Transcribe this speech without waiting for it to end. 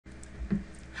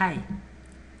Hi,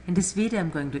 in this video I'm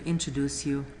going to introduce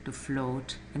you to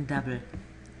float and double.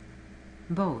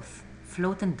 Both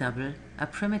float and double are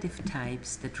primitive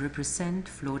types that represent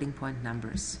floating point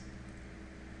numbers.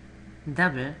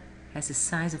 Double has a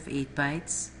size of 8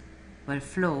 bytes, while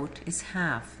float is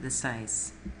half the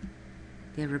size.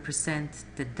 They represent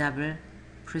the double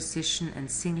precision and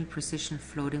single precision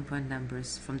floating point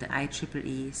numbers from the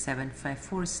IEEE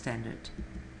 754 standard.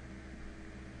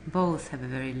 Both have a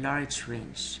very large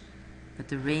range, but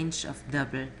the range of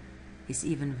double is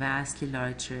even vastly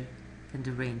larger than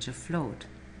the range of float.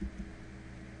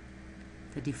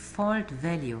 The default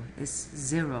value is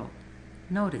 0.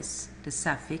 Notice the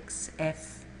suffix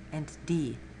f and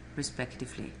d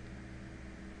respectively.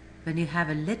 When you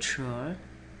have a literal,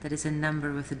 that is a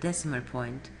number with a decimal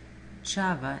point,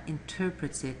 Java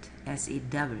interprets it as a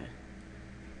double.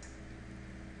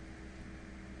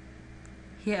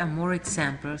 Here are more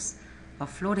examples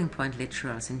of floating point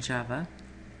literals in Java.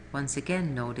 Once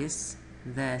again, notice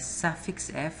the suffix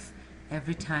f.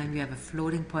 Every time you have a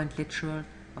floating point literal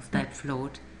of type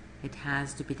float, it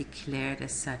has to be declared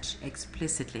as such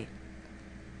explicitly.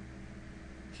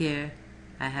 Here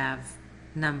I have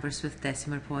numbers with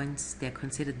decimal points. They are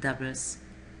considered doubles.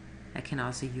 I can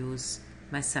also use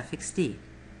my suffix d.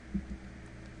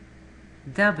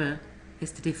 Double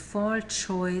is the default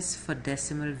choice for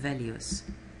decimal values.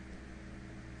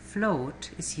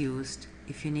 Float is used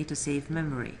if you need to save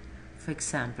memory. For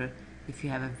example, if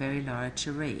you have a very large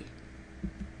array.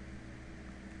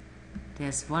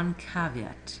 There's one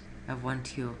caveat I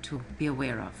want you to be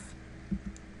aware of.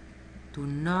 Do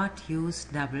not use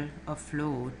double or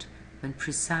float when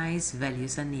precise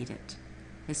values are needed.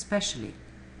 Especially,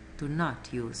 do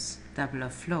not use double or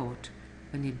float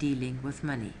when you're dealing with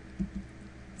money.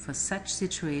 For such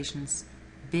situations,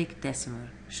 big decimal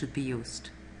should be used.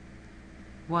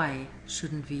 Why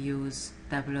shouldn't we use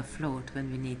double or float when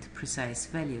we need precise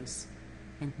values?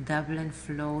 And double and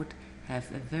float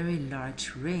have a very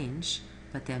large range,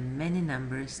 but there are many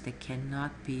numbers that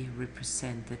cannot be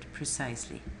represented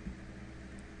precisely.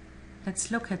 Let's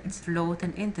look at float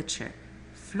and integer.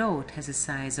 Float has a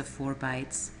size of 4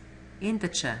 bytes.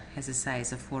 Integer has a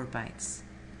size of 4 bytes.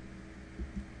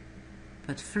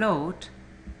 But float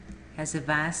has a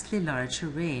vastly larger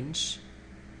range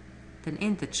than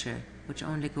integer, which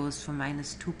only goes from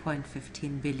minus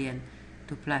 2.15 billion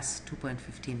to plus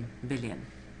 2.15 billion.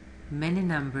 Many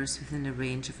numbers within the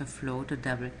range of a float or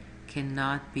double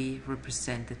cannot be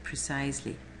represented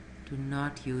precisely. Do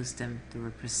not use them to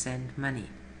represent money.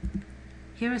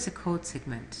 Here is a code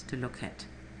segment to look at.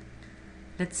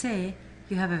 Let's say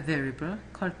you have a variable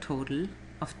called total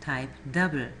of type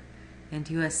double, and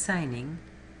you are assigning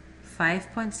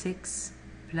 5.6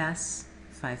 plus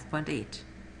 5.8.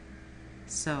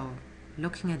 So,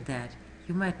 looking at that,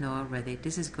 you might know already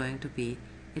this is going to be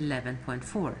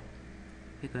 11.4. We're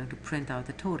going to print out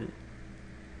the total.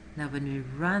 Now when we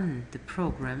run the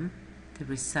program, the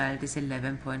result is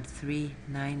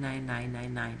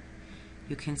 11.399999.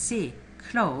 You can see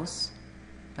close,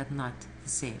 but not the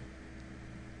same.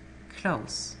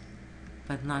 Close,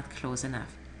 but not close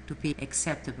enough to be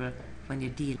acceptable when you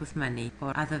deal with money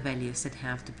or other values that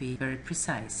have to be very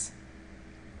precise.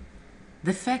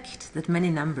 The fact that many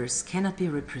numbers cannot be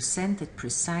represented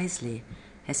precisely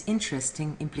has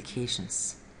interesting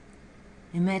implications.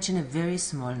 Imagine a very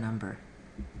small number,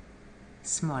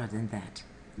 smaller than that,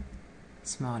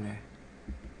 smaller,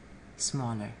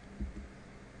 smaller,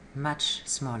 much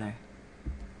smaller.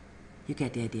 You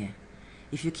get the idea.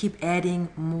 If you keep adding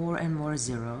more and more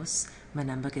zeros, my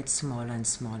number gets smaller and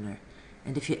smaller.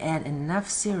 And if you add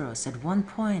enough zeros, at one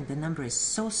point the number is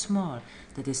so small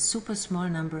that this super small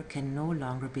number can no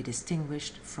longer be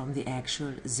distinguished from the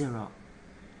actual zero.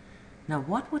 Now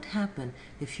what would happen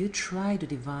if you try to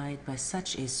divide by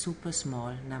such a super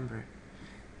small number?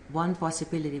 One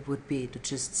possibility would be to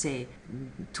just say,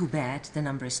 too bad, the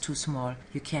number is too small,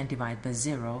 you can't divide by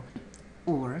 0.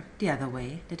 Or the other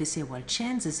way, that is say, well,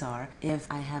 chances are, if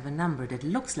I have a number that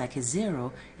looks like a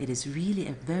 0, it is really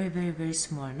a very, very, very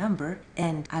small number,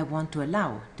 and I want to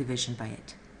allow division by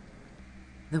it.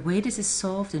 The way this is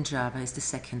solved in Java is the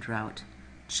second route.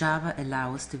 Java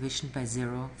allows division by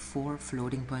 0 for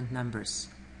floating point numbers,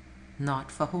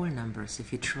 not for whole numbers.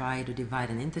 If you try to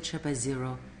divide an integer by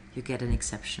 0, you get an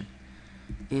exception.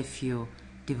 If you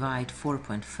divide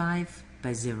 4.5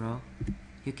 by 0,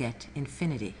 you get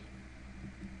infinity.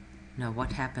 Now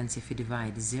what happens if you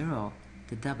divide 0,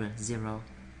 the double 0,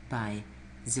 by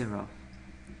 0?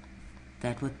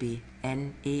 That would be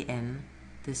NaN.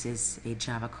 This is a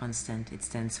Java constant. It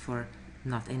stands for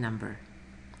not a number.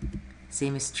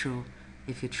 Same is true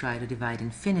if you try to divide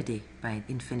infinity by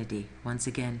infinity. Once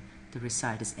again, the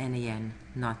result is nan,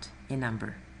 not a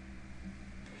number.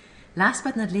 Last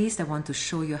but not least, I want to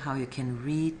show you how you can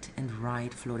read and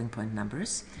write floating point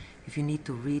numbers. If you need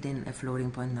to read in a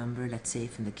floating point number, let's say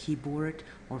from the keyboard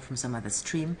or from some other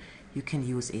stream, you can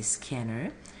use a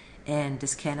scanner. And the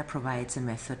scanner provides a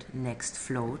method next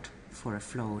float for a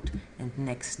float and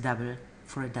next double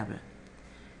for a double.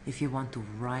 If you want to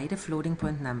write a floating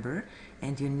point number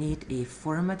and you need a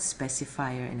format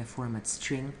specifier in a format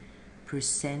string,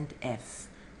 %f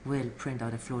will print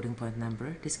out a floating point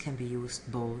number. This can be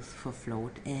used both for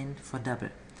float and for double.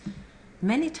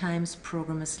 Many times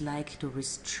programmers like to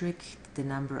restrict the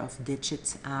number of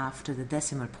digits after the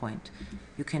decimal point.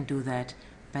 You can do that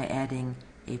by adding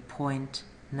a point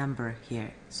number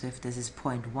here. So if this is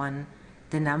 0.1,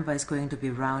 the number is going to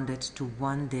be rounded to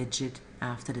 1 digit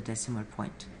after the decimal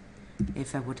point.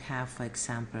 If I would have, for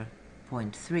example,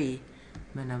 0.3,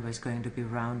 my number is going to be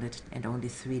rounded and only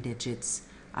 3 digits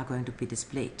are going to be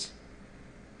displayed.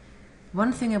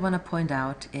 One thing I want to point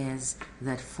out is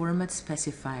that format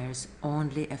specifiers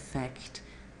only affect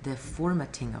the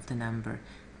formatting of the number.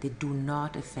 They do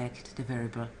not affect the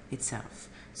variable itself.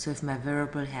 So if my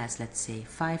variable has, let's say,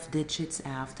 5 digits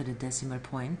after the decimal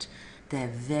point, the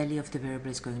value of the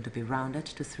variable is going to be rounded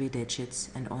to 3 digits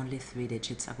and only 3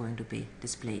 digits are going to be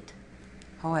displayed.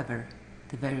 However,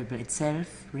 the variable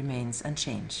itself remains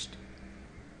unchanged.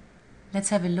 Let's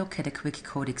have a look at a quick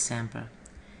code example.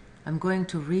 I'm going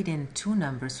to read in 2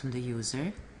 numbers from the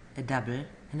user, a double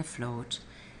and a float,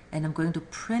 and I'm going to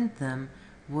print them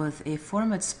with a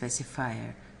format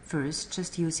specifier, first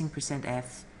just using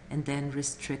 %f and then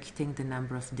restricting the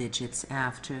number of digits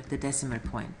after the decimal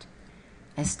point.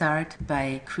 I start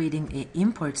by creating an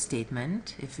import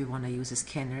statement. If we want to use a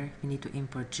scanner, we need to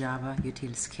import Java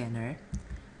util scanner.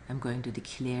 I'm going to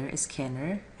declare a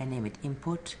scanner. I name it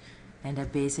input and I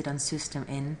base it on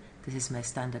system_in. This is my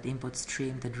standard input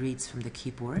stream that reads from the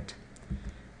keyboard.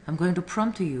 I'm going to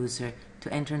prompt the user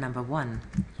to enter number 1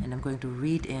 and I'm going to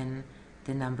read in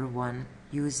the number 1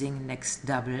 using next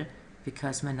double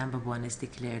because my number 1 is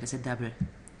declared as a double.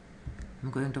 I'm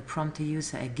going to prompt the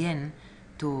user again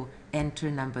to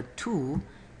enter number 2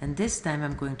 and this time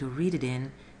I'm going to read it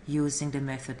in using the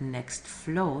method next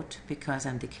float because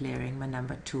I'm declaring my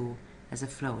number 2 as a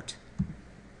float.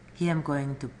 Here I'm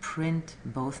going to print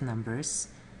both numbers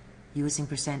using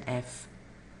 %f,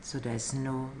 so there's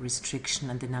no restriction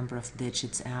on the number of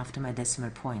digits after my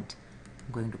decimal point.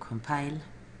 I'm going to compile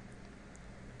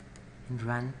and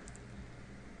run.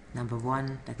 Number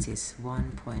 1, that is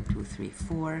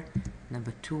 1.234,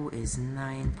 number 2 is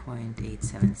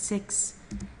 9.876,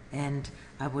 and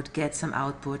I would get some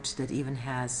output that even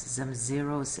has some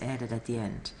zeros added at the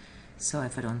end. So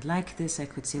if I don't like this, I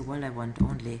could say, well, I want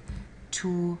only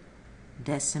 2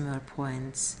 decimal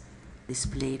points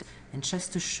displayed. And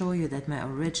just to show you that my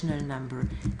original number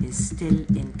is still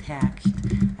intact,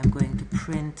 I'm going to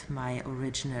print my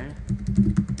original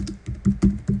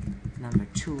number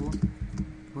 2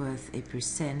 with a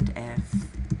 %f,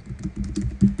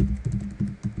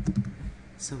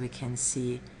 so we can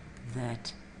see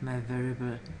that my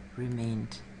variable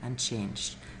remained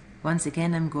unchanged. Once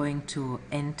again, I'm going to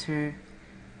enter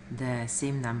the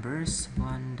same numbers,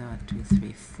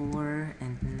 1.234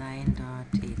 and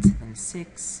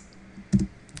 9.876,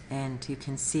 and you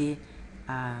can see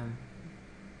my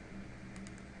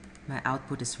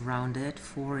output is rounded.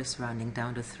 4 is rounding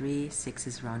down to 3, 6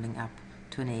 is rounding up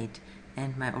to an 8,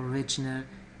 and my original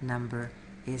number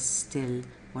is still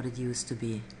what it used to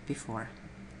be before.